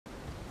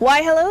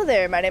Why hello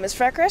there, my name is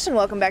Freckris and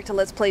welcome back to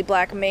Let's Play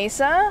Black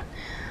Mesa.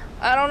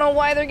 I don't know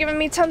why they're giving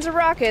me tons of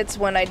rockets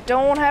when I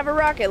don't have a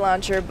rocket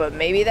launcher, but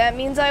maybe that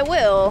means I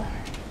will.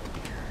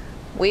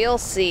 We'll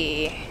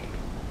see.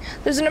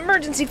 There's an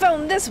emergency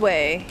phone this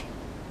way.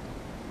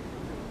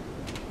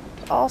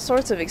 All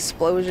sorts of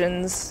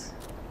explosions.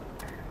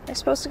 Am I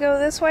supposed to go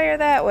this way or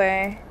that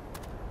way?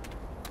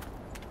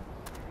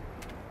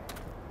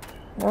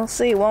 We'll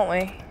see, won't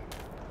we?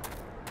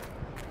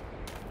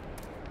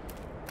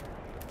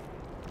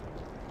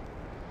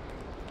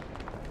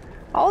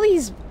 All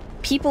these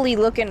people-y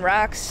looking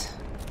rocks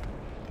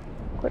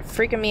quit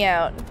freaking me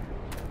out.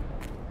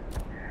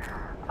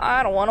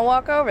 I don't want to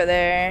walk over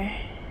there.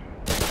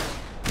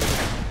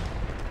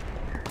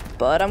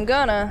 But I'm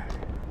gonna.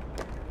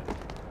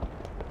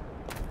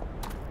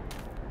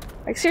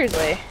 Like,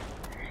 seriously.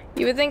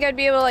 You would think I'd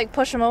be able to, like,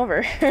 push them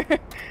over.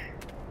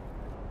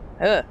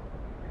 Ugh.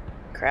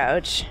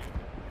 Crouch.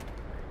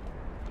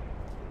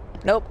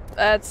 Nope,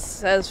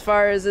 that's as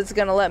far as it's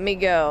gonna let me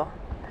go.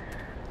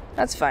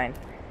 That's fine.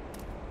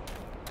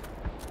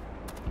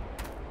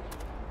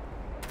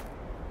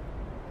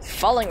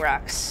 Falling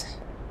rocks.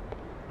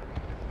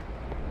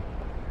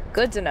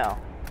 Good to know.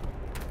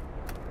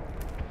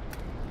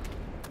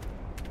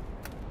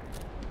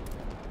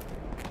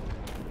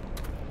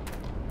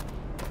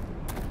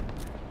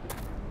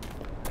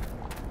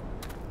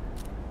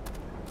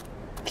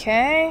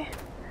 Okay.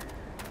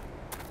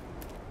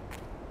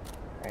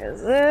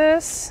 There's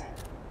this.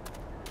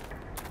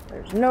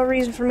 There's no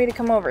reason for me to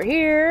come over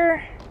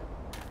here.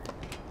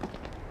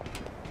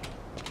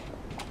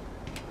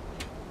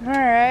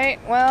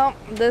 Alright, well,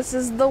 this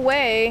is the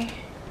way.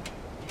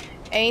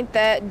 Ain't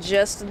that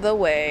just the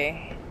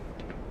way?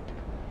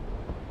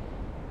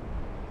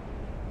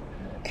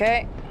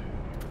 Okay.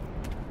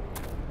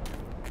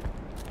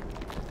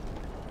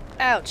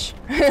 Ouch.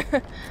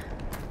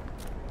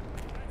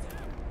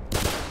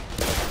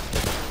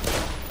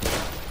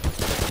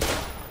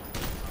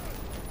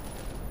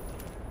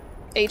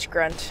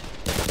 H-grunt.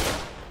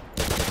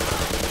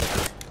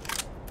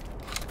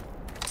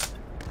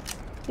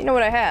 You know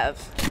what I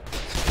have?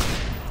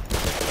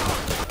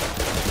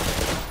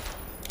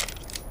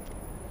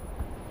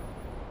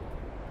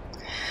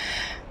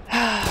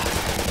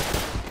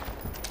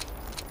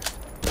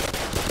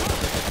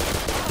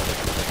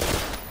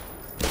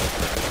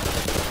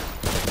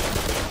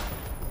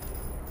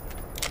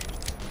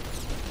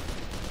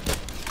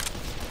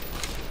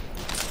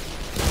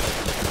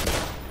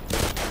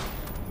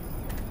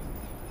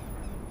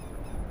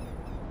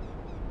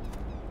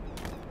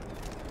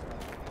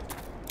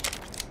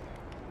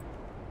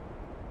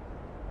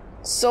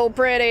 So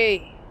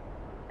pretty.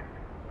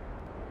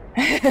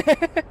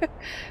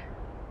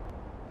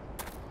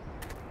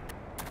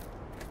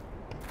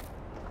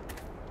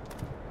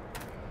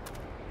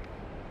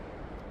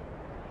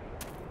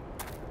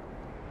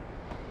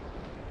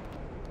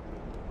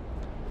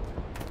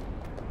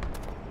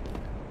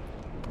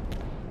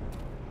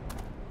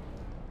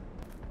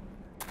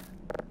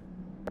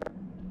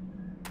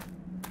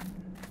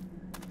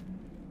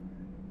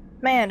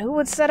 Man, who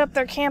would set up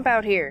their camp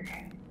out here?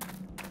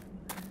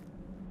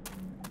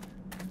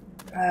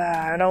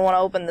 I don't want to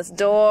open this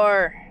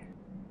door.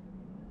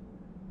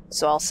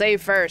 So I'll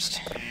save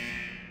first.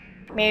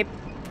 Meep.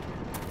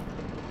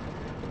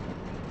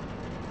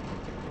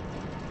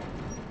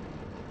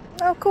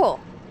 Oh, cool.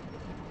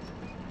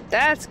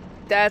 That's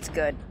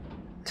good.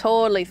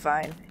 Totally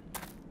fine.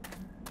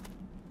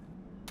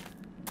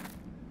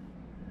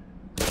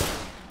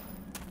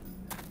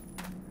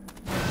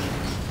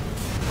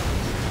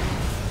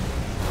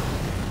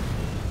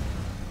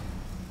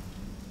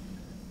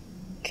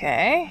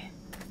 Okay.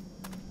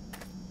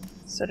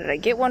 So did I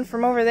get one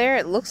from over there?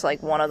 It looks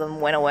like one of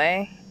them went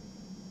away.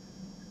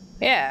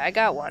 Yeah, I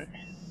got one.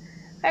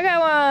 I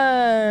got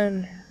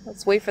one!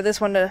 Let's wait for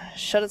this one to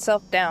shut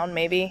itself down,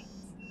 maybe.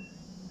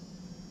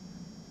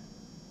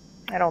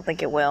 I don't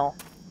think it will.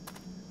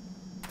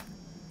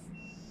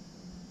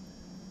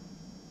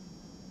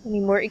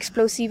 Any more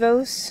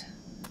explosivos?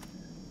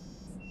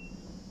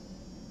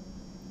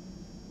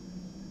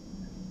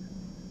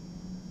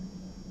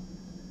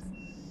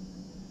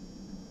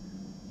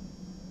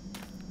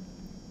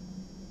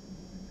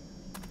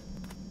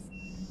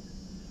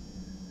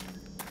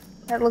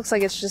 That looks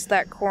like it's just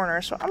that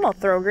corner, so I'm gonna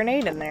throw a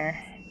grenade in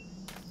there.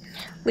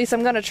 At least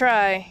I'm gonna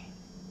try.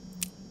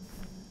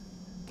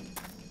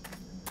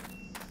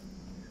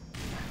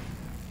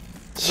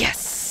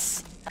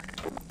 Yes!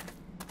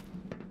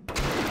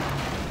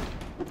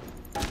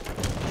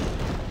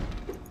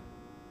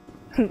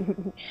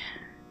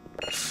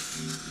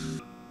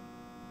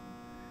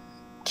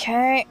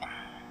 Okay.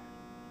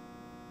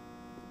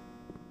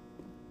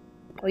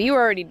 Well, you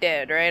were already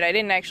dead, right? I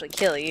didn't actually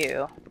kill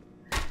you.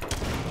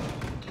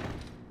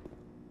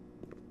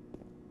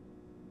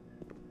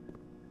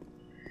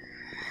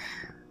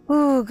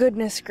 Ooh,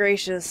 goodness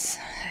gracious.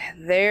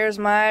 There's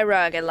my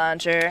rocket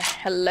launcher.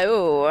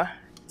 Hello.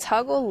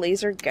 Toggle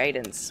laser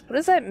guidance. What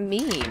does that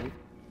mean?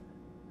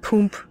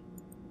 Poomp.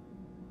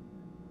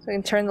 So I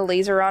can turn the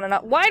laser on and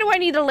off. Why do I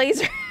need a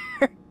laser?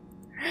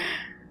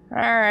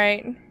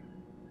 Alright.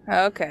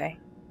 Okay.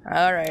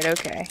 Alright,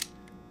 okay.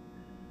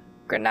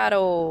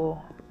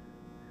 Granado.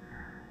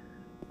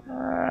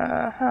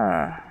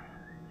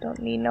 Don't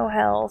need no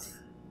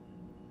health.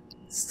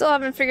 Still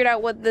haven't figured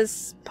out what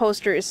this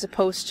poster is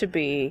supposed to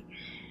be.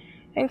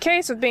 In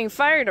case of being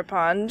fired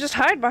upon, just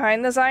hide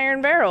behind this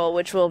iron barrel,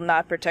 which will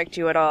not protect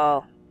you at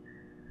all.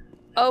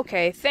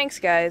 Okay, thanks,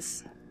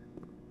 guys.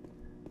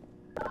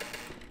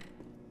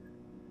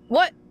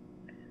 What?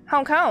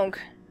 Honk honk.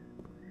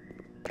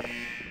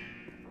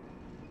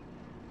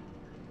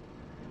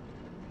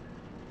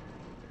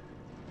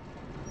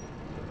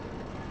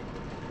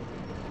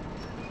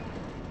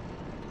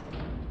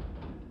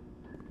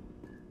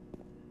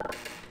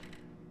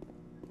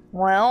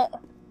 Well.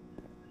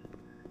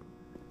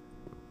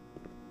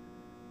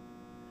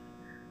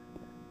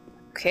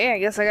 Okay, I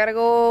guess I gotta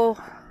go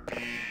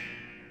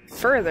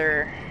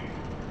further.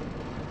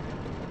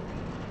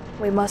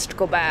 We must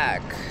go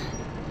back.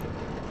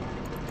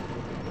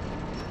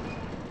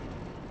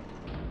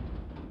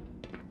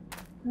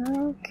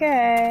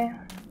 Okay.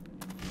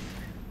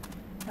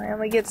 I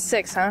only get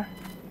 6, huh?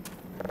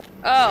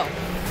 Oh.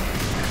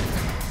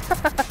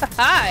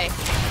 Hi.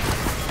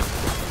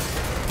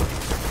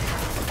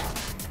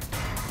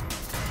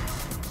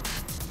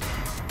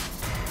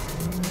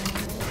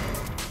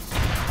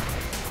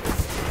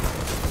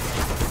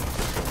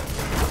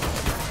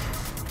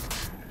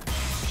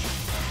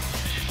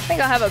 I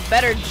think I'll have a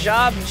better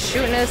job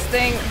shooting this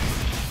thing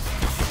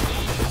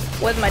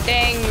with my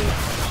dang...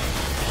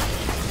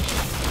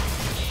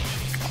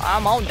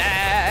 I'm gonna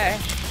die.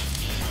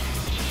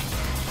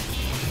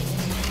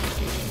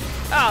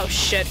 Oh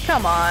shit,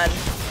 come on.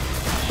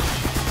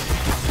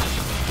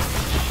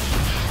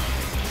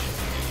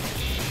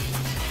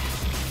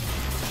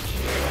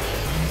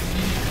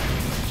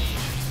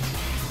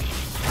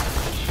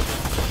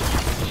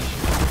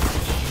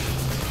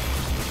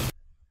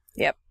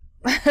 Yep.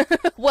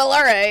 Well,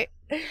 alright.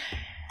 I'm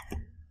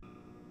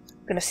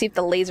gonna see if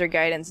the laser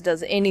guidance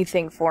does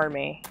anything for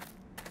me.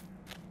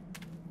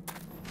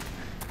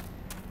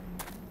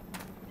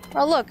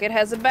 Oh look, it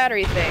has a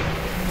battery thing.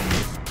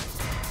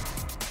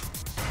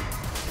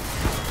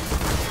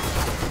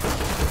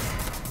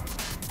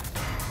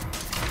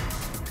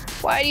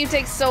 Why do you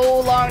take so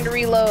long to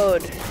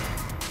reload?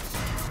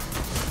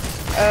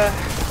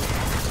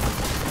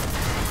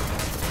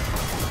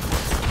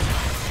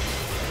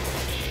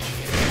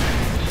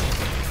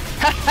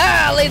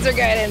 Haha! Laser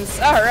guidance!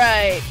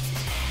 Alright.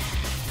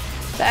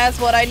 That's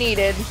what I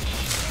needed.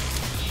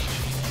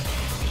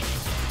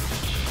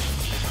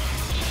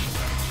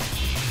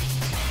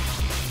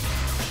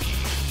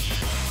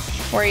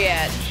 Where you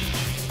at?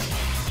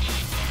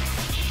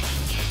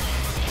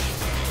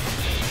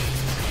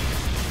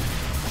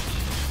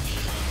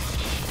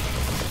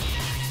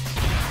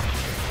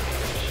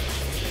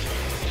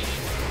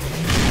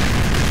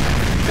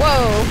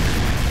 Whoa!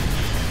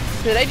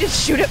 Did I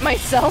just shoot at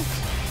myself?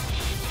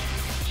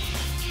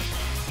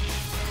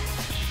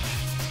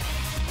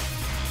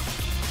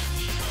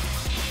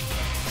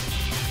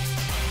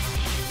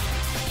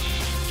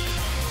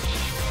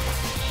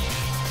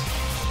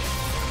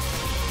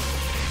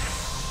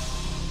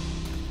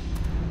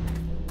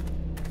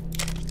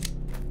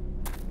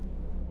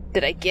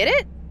 Did I get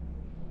it?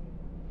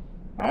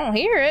 I don't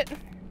hear it.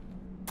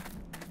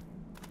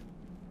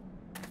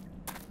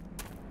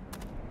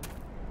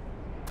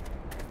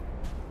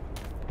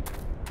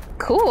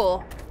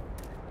 Cool.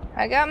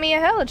 I got me a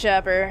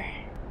helichopper.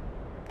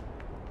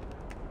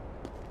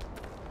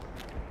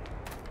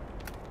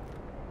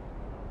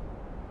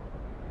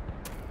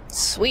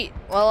 Sweet.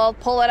 Well, I'll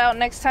pull it out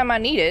next time I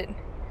need it.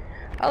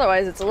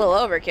 Otherwise, it's a little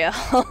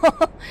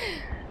overkill.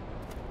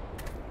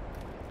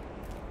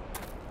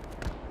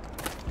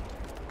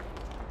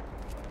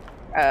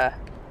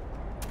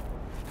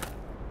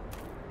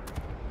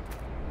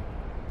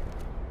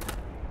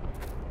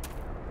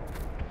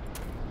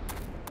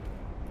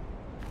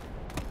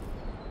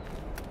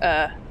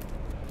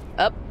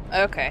 Up.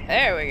 Okay,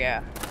 there we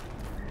go.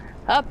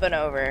 Up and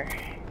over.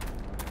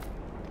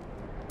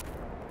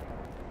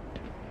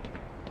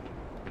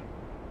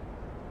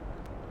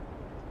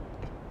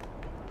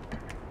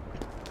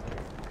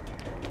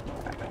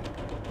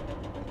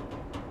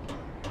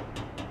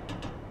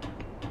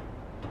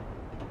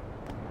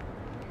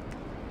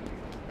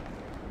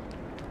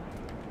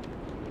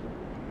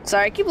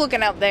 Sorry, I keep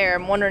looking out there.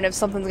 I'm wondering if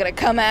something's gonna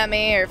come at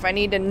me or if I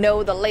need to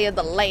know the lay of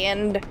the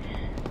land.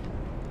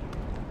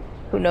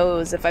 Who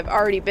knows if I've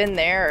already been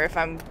there or if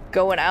I'm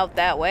going out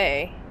that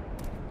way.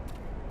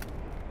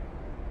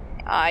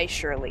 I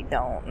surely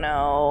don't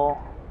know.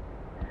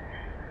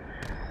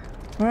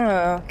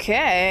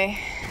 Okay.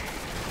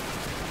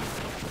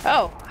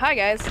 Oh, hi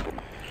guys.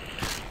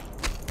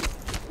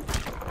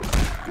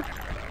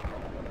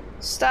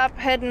 Stop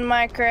heading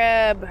my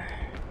crab.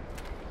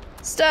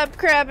 Stop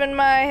crabbing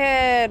my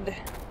head.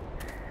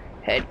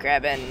 Head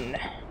crabbing.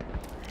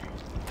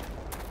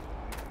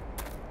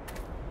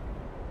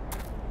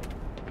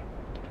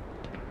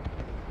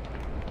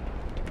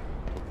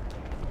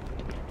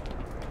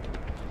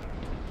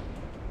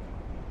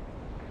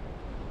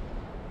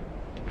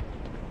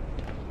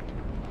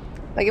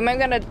 Like, am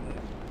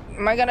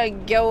I gonna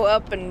go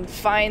up and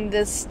find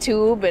this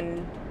tube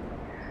and...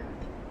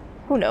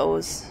 who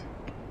knows?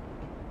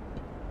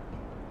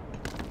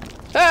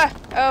 Ah!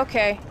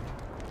 Okay.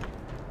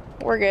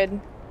 We're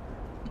good.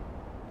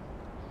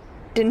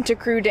 Didn't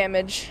accrue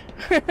damage.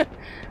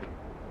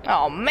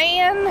 Oh,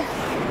 man!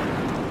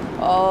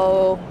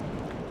 Oh.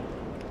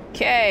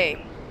 Okay.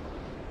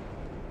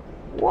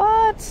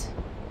 What?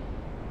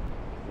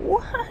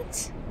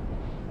 What?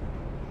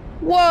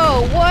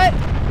 Whoa, what?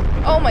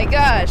 Oh my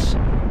gosh.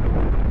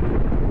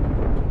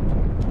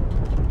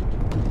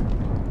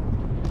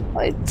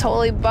 I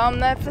totally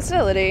bombed that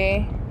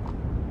facility.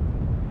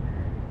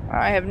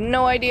 I have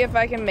no idea if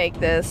I can make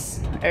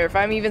this, or if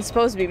I'm even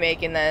supposed to be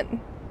making that.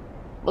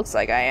 Looks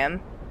like I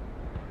am.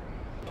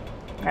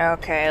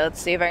 Okay,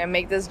 let's see if I can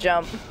make this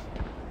jump.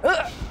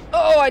 Ugh!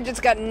 Oh, I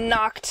just got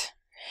knocked.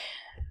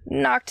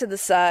 Knocked to the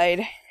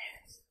side.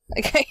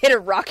 Like I hit a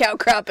rock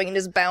outcropping and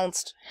just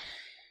bounced.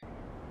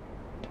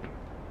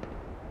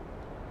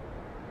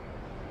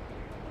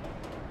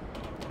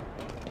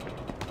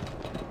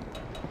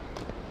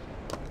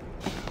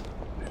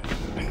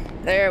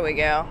 There we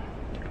go.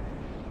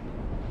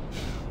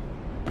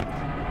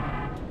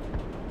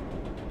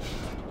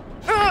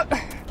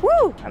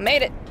 Woo! I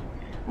made it.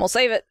 We'll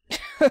save it.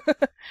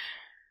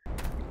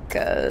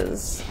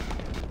 'Cause...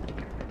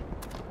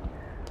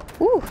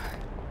 woo!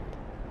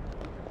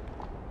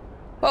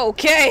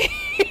 Okay!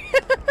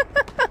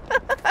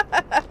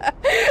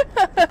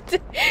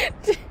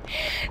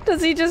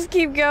 Does he just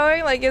keep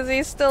going? Like, is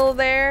he still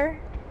there?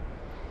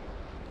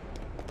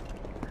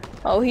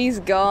 Oh, he's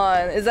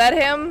gone. Is that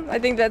him? I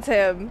think that's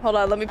him. Hold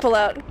on, let me pull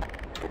out.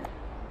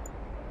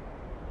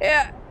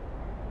 Yeah.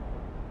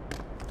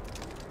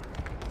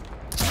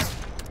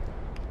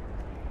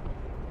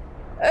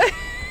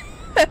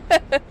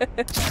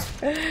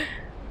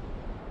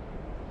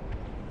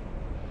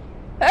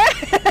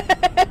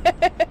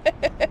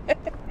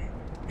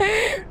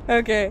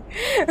 Okay.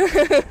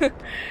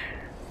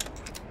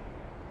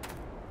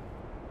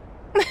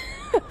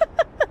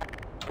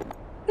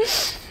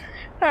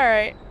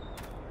 Alright.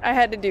 I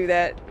had to do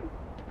that.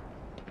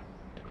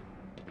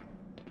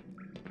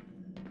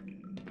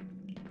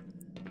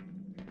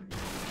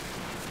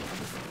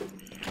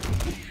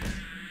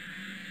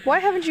 Why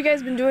haven't you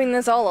guys been doing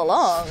this all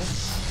along?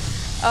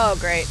 Oh,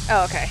 great.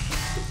 Oh, okay.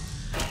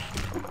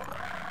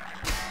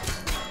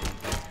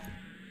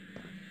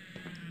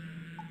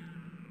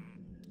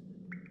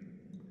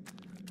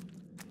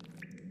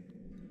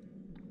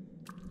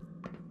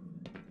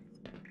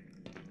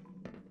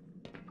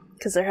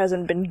 Because there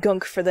hasn't been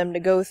gunk for them to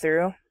go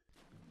through.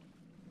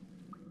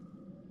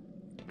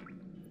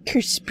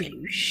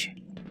 Kersploosh.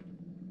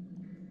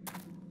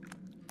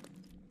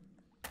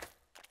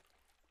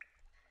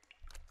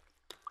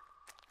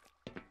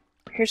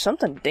 Here's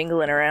something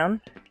dingling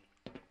around.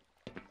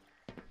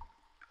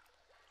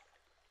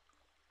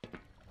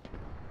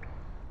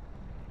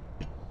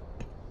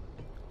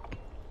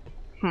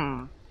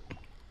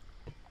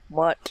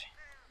 What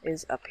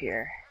is up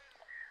here?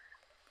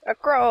 A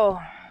crow!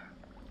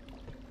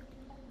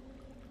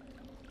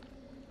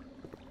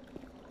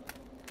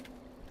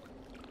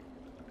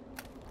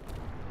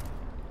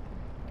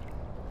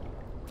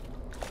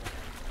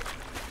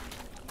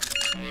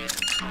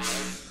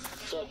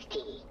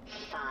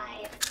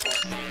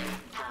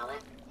 Power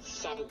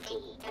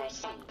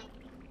 70%.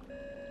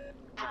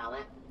 Power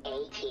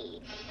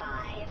 85%.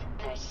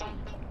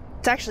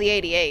 It's actually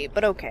 88,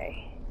 but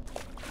okay.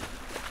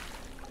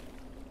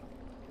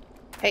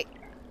 Hey.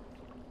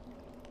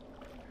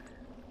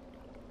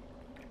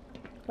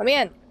 Let me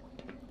in.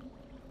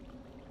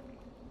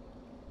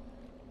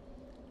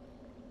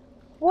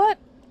 What?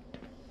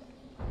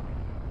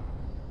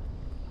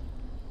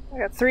 I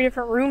got 3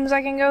 different rooms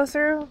I can go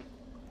through?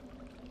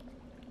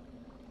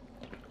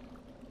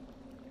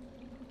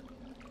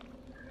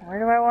 Where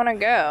do I want to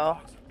go?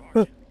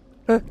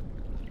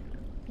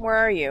 Where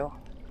are you?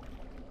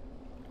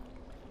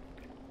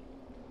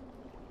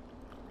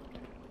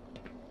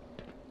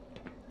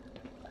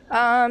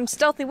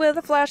 Stealthy with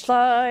a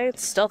flashlight.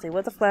 Stealthy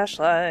with a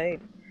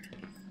flashlight.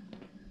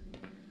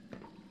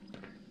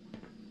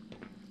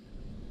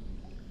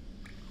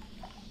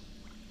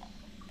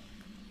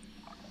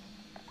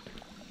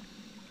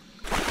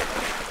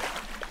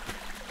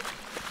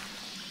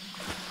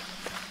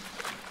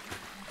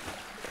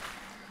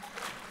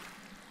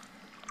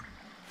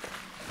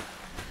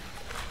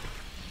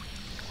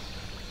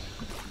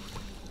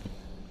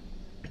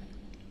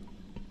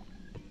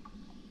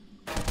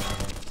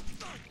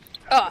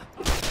 Oh.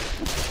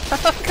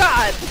 Oh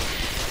god!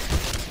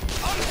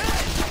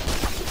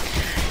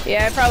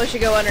 Yeah, I probably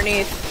should go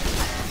underneath.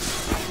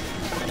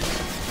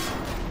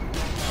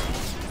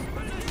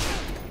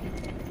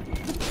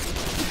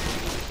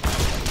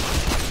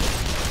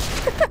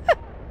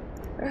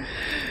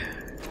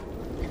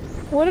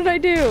 What did I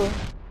do?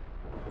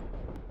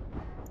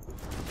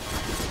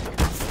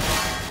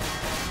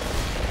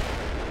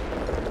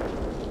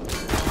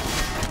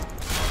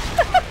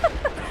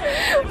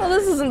 Well,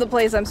 this isn't the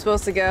place I'm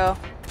supposed to go.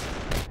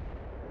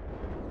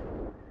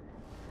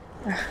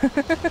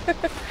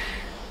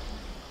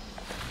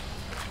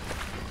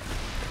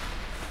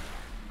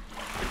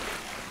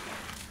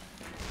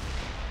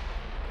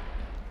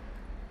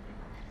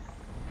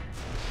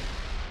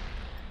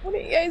 What are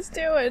you guys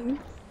doing?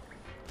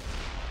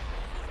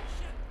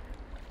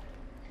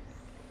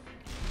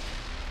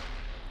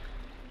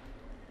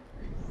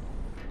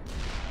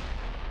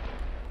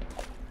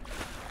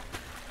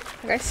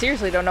 Like, I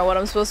seriously don't know what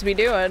I'm supposed to be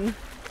doing.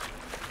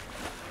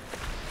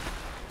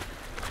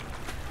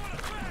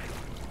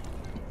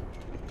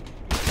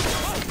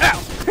 Ow!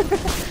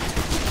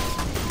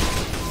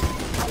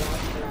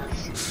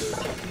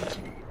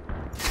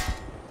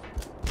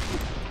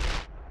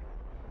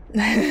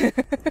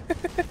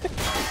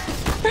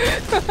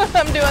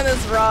 I'm doing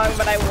this wrong,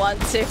 but I want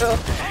to.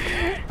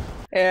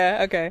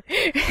 Yeah, okay.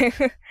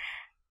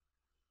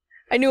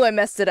 I knew I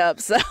messed it up,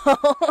 so...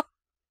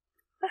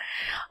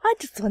 I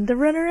just wanted to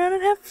run around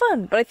and have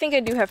fun. But I think I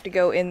do have to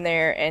go in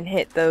there and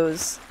hit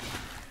those.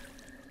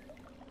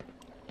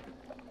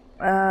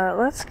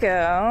 Let's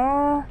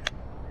go.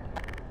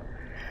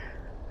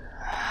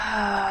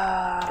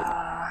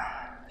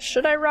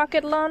 Should I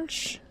rocket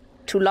launch?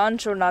 To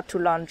launch or not to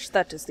launch?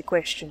 That is the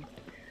question.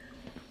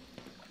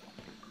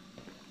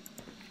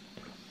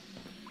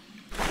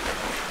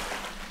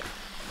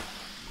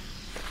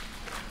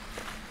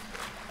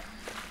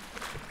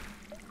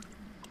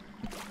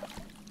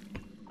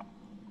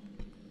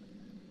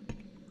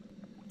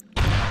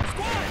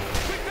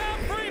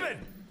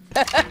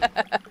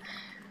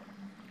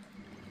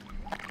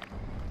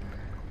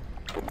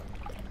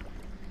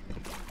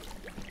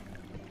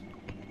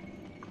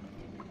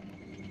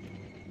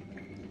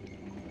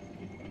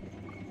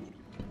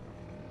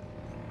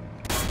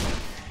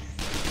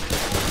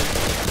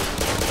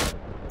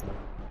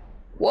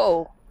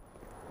 Whoa.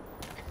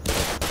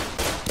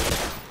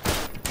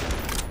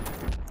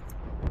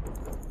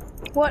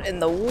 What in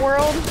the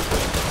world?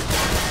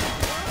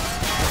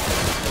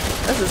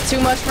 This is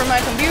too much for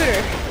my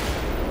computer.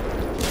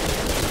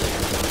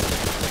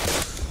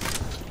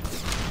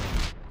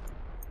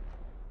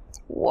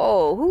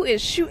 Whoa, who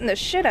is shooting the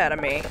shit out of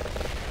me?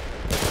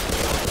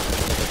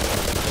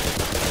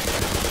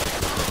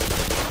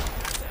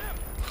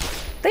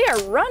 They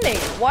are running!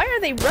 Why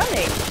are they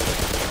running?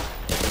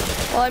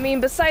 Well, I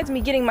mean, besides me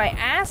getting my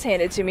ass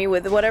handed to me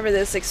with whatever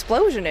this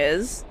explosion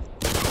is.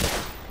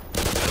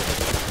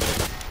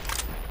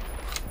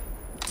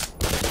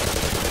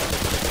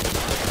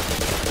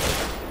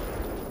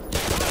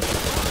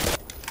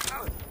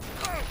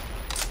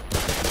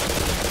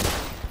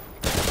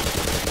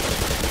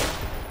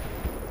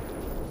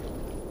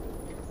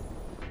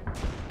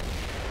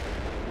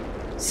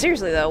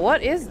 Seriously though,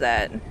 what is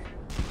that?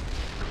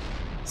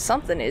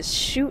 Something is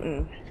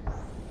shooting.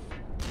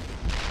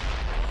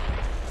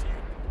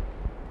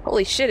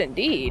 Holy shit,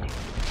 indeed.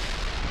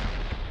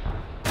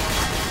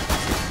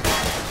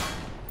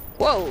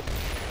 Whoa.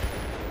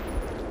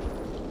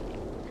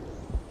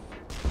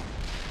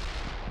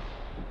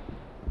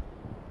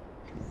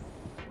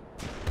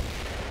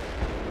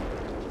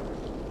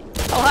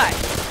 Oh, hi.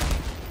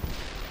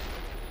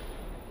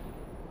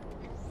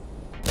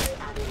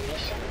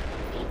 Ammunition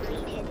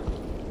depleted.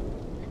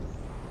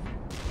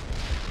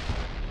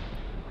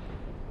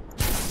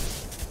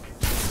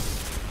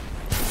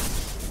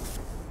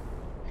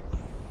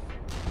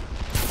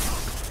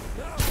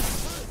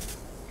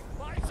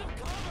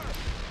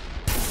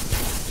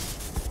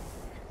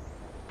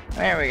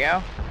 There we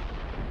go.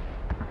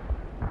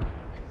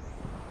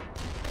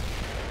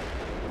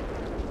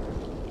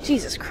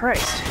 Jesus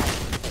Christ.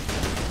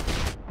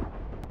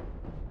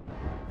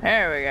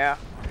 There we go.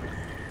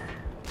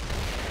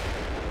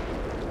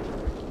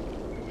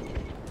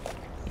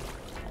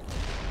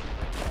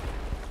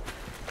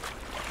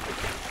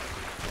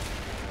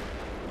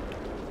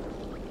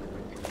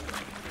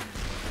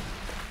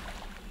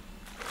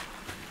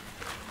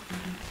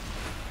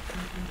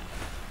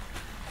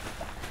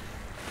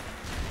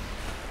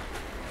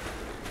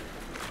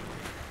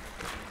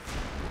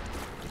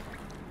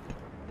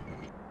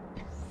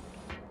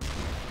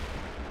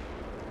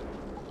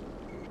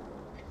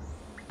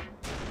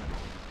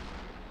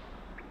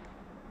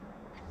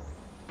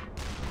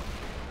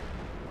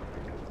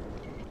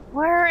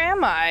 Where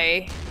am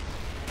I?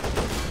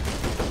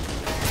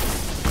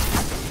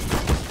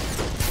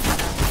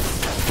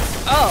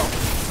 Oh.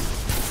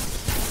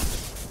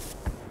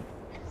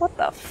 What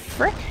the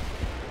frick?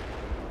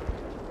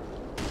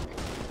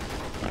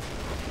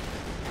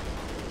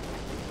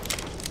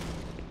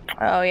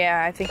 Oh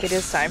yeah, I think it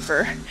is time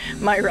for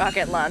my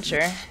rocket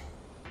launcher.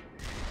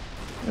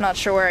 I'm not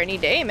sure where I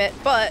need to aim it,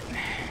 but...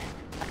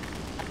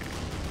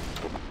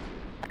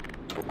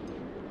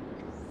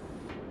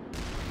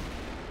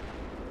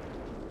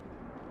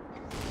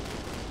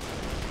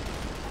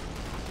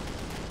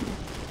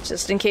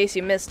 just in case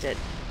you missed it.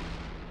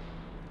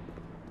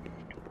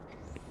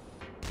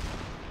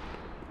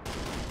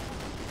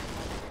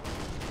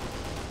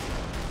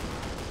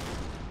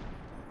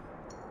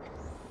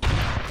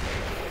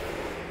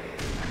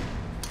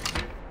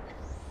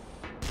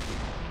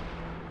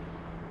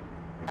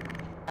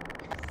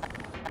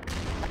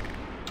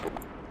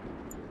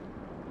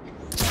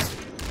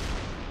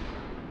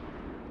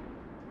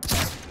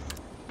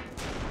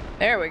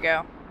 There we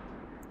go.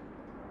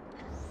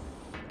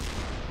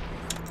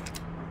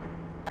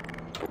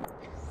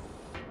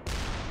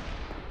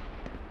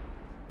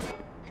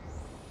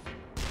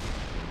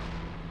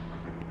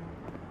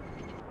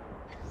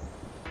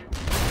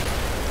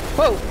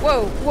 Whoa,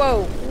 whoa,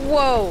 whoa,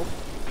 whoa!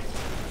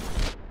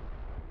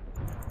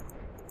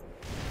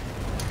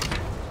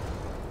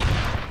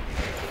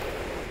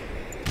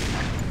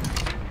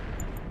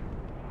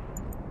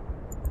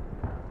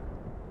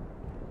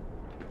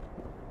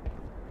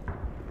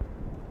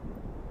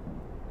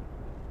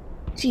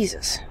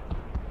 Jesus.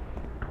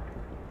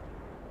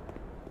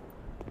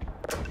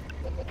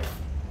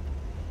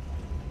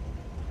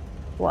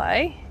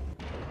 Why?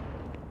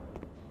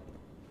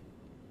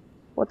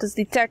 What is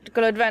the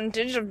tactical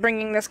advantage of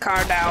bringing this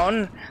car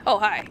down? Oh,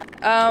 hi.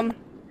 I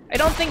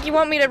don't think you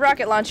want me to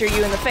rocket launcher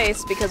you in the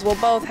face because we'll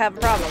both have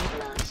a problem.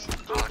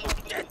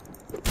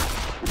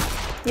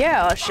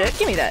 Yeah, oh shit,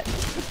 give me that.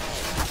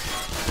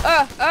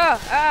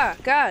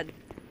 God.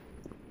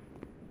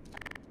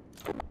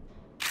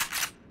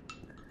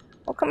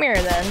 Well, come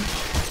here then.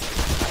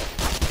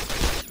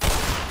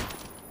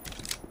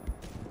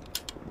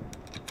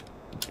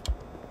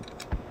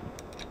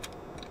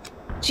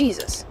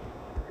 Jesus.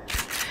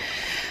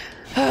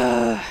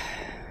 I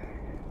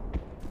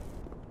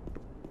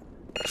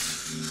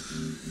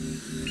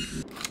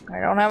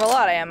don't have a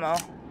lot of ammo.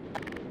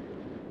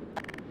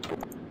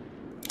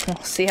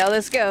 We'll see how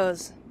this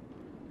goes.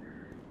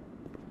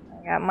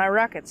 I got my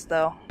rockets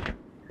though.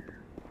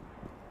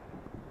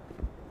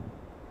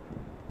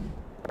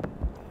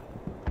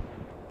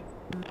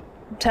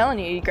 I'm telling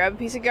you, you grab a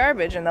piece of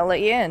garbage and they'll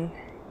let you in.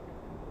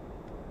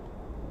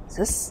 Is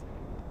this...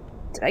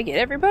 Did I get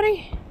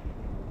everybody?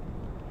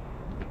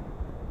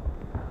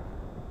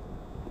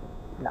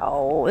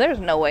 No, there's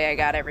no way I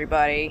got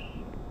everybody.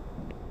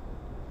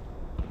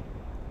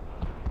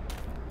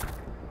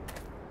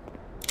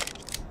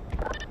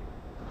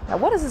 Now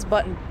what does this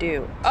button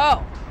do?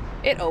 Oh!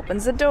 It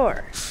opens the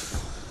door.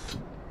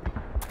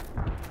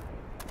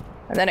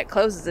 And then it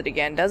closes it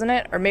again, doesn't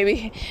it? Or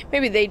maybe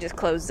they just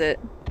closed it.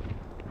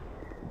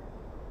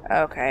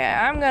 Okay,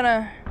 I'm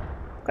gonna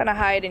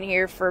hide in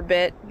here for a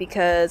bit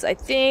because I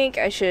think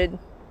I should...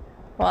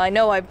 Well, I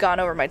know I've gone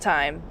over my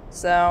time,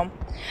 so...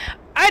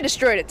 I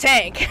destroyed a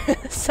tank!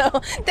 So,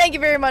 thank you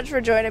very much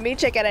for joining me.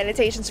 Check out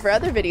annotations for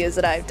other videos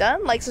that I've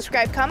done. Like,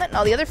 subscribe, comment, and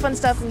all the other fun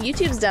stuff from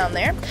YouTube's down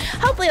there.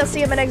 Hopefully I'll see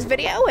you in my next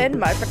video, and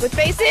my freckles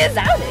face is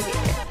out of here!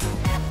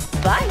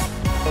 Bye!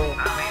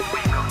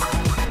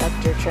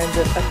 After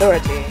Transit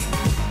Authority.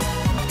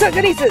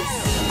 Telekinesis!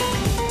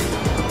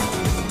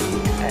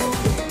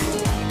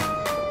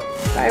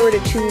 If I were to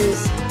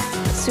choose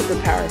a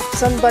superpower, if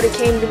somebody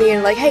came to me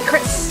and like, hey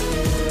Chris,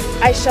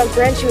 I shall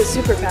grant you a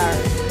superpower,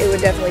 it would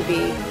definitely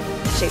be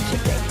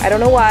shape-shifting. I don't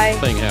know why.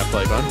 Playing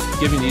Half-Life. I'm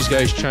giving these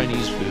guys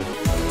Chinese food.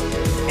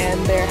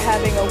 And they're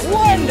having a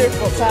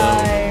wonderful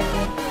time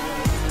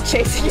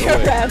chasing you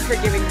around for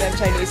giving them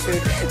Chinese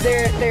food.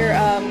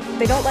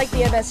 They don't like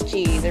the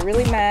MSG. They're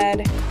really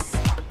mad.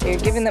 They're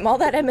giving them all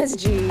that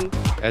MSG.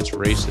 That's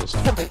racist.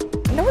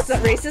 No, it's not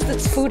racist,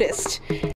 it's foodist.